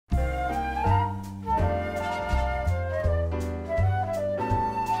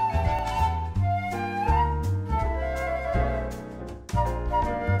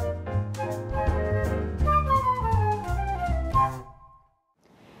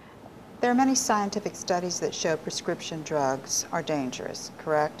There are many scientific studies that show prescription drugs are dangerous,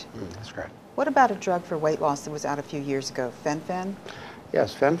 correct? That's correct. What about a drug for weight loss that was out a few years ago, Fen-Phen?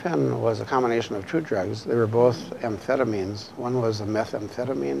 Yes, Fen-Phen was a combination of two drugs. They were both amphetamines. One was a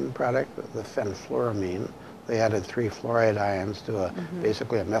methamphetamine product, the fenfluramine. They added 3 fluoride ions to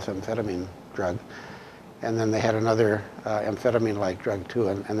basically a methamphetamine drug. And then they had another amphetamine-like drug too.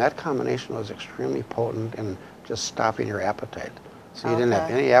 And that combination was extremely potent in just stopping your appetite. So you didn't have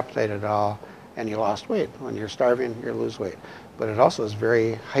any appetite at all, and you lost weight. When you're starving, you lose weight. But it also is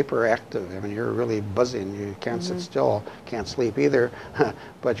very hyperactive. I mean, you're really buzzing. You can't sit still, can't sleep either,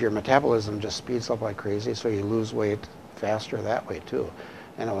 but your metabolism just speeds up like crazy, so you lose weight faster that way too.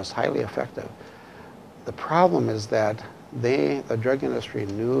 And it was highly effective. The problem is that the drug industry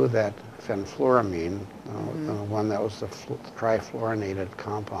knew that fenfluramine, the one that was the trifluorinated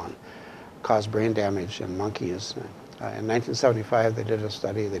compound, caused brain damage in monkeys. In 1975, they did a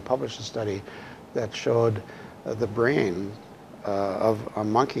study, they published a study that showed the brain of a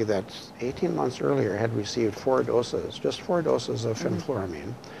monkey that 18 months earlier had received 4 doses, just 4 doses of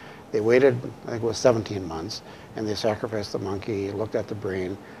fenfluramine. They waited, I think it was 17 months, and they sacrificed the monkey, looked at the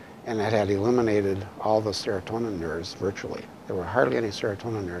brain, and it had eliminated all the serotonin nerves virtually. There were hardly any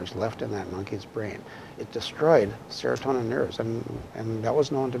serotonin nerves left in that monkey's brain. It destroyed serotonin nerves, and that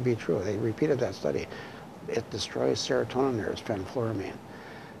was known to be true. They repeated that study. It destroys serotonin nerves, fenfluramine.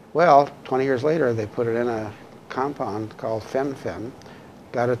 Well, 20 years later, they put it in a compound called Fen-Phen,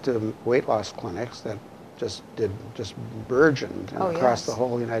 got it to weight loss clinics that just burgeoned across the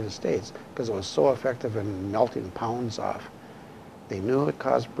whole United States because it was so effective in melting pounds off. They knew it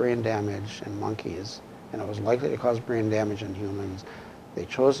caused brain damage in monkeys, and it was likely to cause brain damage in humans. They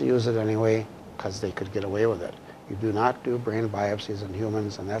chose to use it anyway because they could get away with it. You do not do brain biopsies in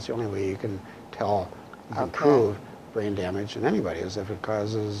humans, and that's the only way you can tell, you can prove brain damage in anybody, is if it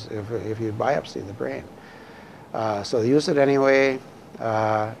causes, if you biopsy the brain. So they used it anyway,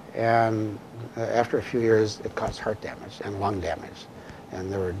 and after a few years, it caused heart damage and lung damage,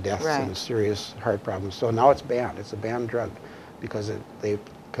 and there were deaths and serious heart problems. So now it's banned. It's a banned drug because they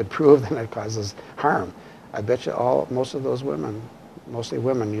could prove that it causes harm. I bet you most of those women, mostly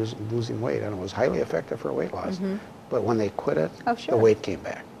women, losing weight, and it was highly effective for weight loss. But when they quit it, the weight came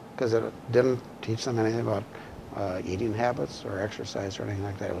back because it didn't teach them anything about eating habits or exercise or anything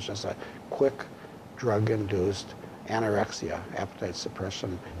like that. It was just a quick drug-induced anorexia, appetite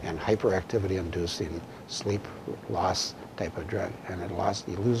suppression, and hyperactivity-inducing sleep loss type of drug. And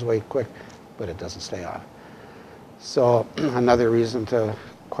you lose weight quick, but it doesn't stay off. So another reason to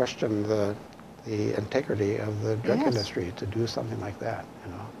question the integrity of the drug industry to do something like that.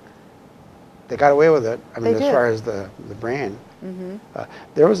 You know, they got away with it. I mean, as far as the brain,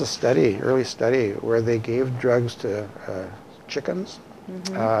 there was a early study, where they gave drugs to chickens.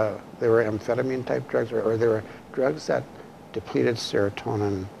 They were amphetamine type drugs, or they were drugs that depleted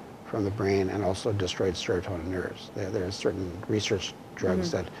serotonin from the brain and also destroyed serotonin nerves. There are certain research drugs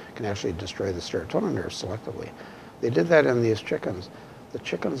that can actually destroy the serotonin nerves selectively. They did that in these chickens. The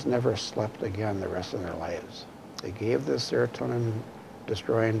chickens never slept again the rest of their lives. They gave the serotonin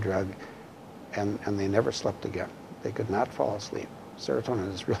destroying drug, and they never slept again. They could not fall asleep.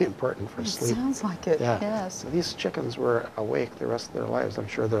 Serotonin is really important for sleep. Sounds like it, yes. So these chickens were awake the rest of their lives. I'm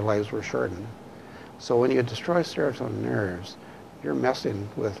sure their lives were shortened. So when you destroy serotonin nerves, you're messing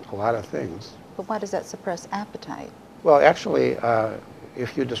with a lot of things. But why does that suppress appetite? Well, actually,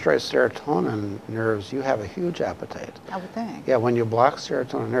 if you destroy serotonin nerves, you have a huge appetite. I would think. Yeah, when you block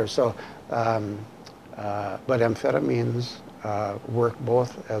serotonin nerves. So, but amphetamines work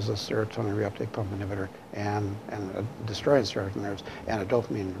both as a serotonin reuptake pump inhibitor and destroying serotonin nerves, and a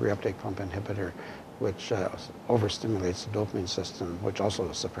dopamine reuptake pump inhibitor, which overstimulates the dopamine system, which also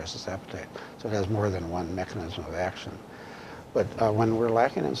suppresses appetite. So it has more than one mechanism of action. But when we're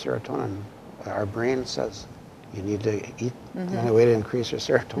lacking in serotonin, our brain says, you need to eat. The only way to increase your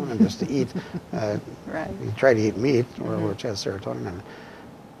serotonin is to eat. You try to eat meat, which has serotonin in it.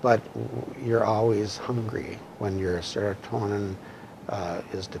 But you're always hungry when your serotonin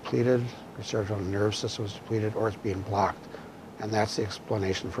is depleted, your serotonin nerve system is depleted, or it's being blocked. And that's the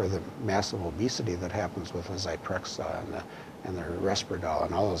explanation for the massive obesity that happens with the Zyprexa and the Risperdal,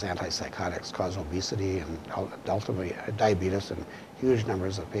 and all those antipsychotics cause obesity and ultimately diabetes in huge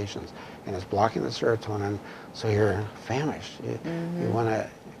numbers of patients. And it's blocking the serotonin, so you're famished. You want to,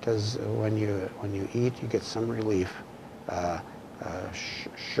 because when you eat, you get some relief.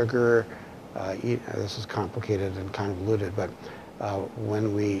 Sugar, this is complicated and convoluted, but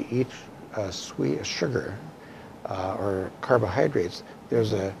when we eat sweet sugar or carbohydrates, there's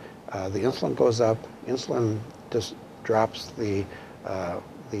the insulin goes up. Insulin just drops the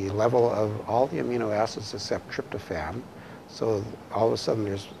the level of all the amino acids except tryptophan. So all of a sudden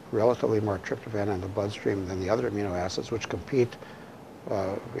there's relatively more tryptophan in the bloodstream than the other amino acids, which compete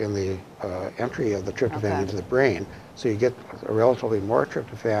in the entry of the tryptophan into the brain. So you get relatively more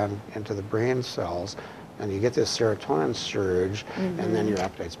tryptophan into the brain cells, and you get this serotonin surge, and then your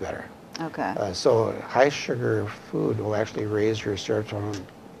appetite's better. Okay. So high sugar food will actually raise your serotonin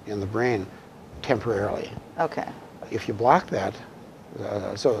in the brain temporarily. Okay. If you block that,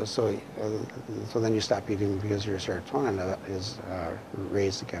 so then you stop eating because your serotonin is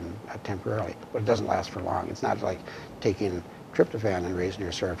raised again temporarily, but it doesn't last for long. It's not like taking tryptophan and raising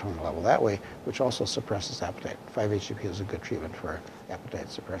your serotonin level that way, which also suppresses appetite. 5-HTP is a good treatment for appetite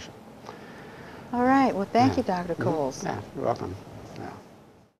suppression. All right. Well, thank you, Dr. Coles. Yeah, you're welcome. Yeah.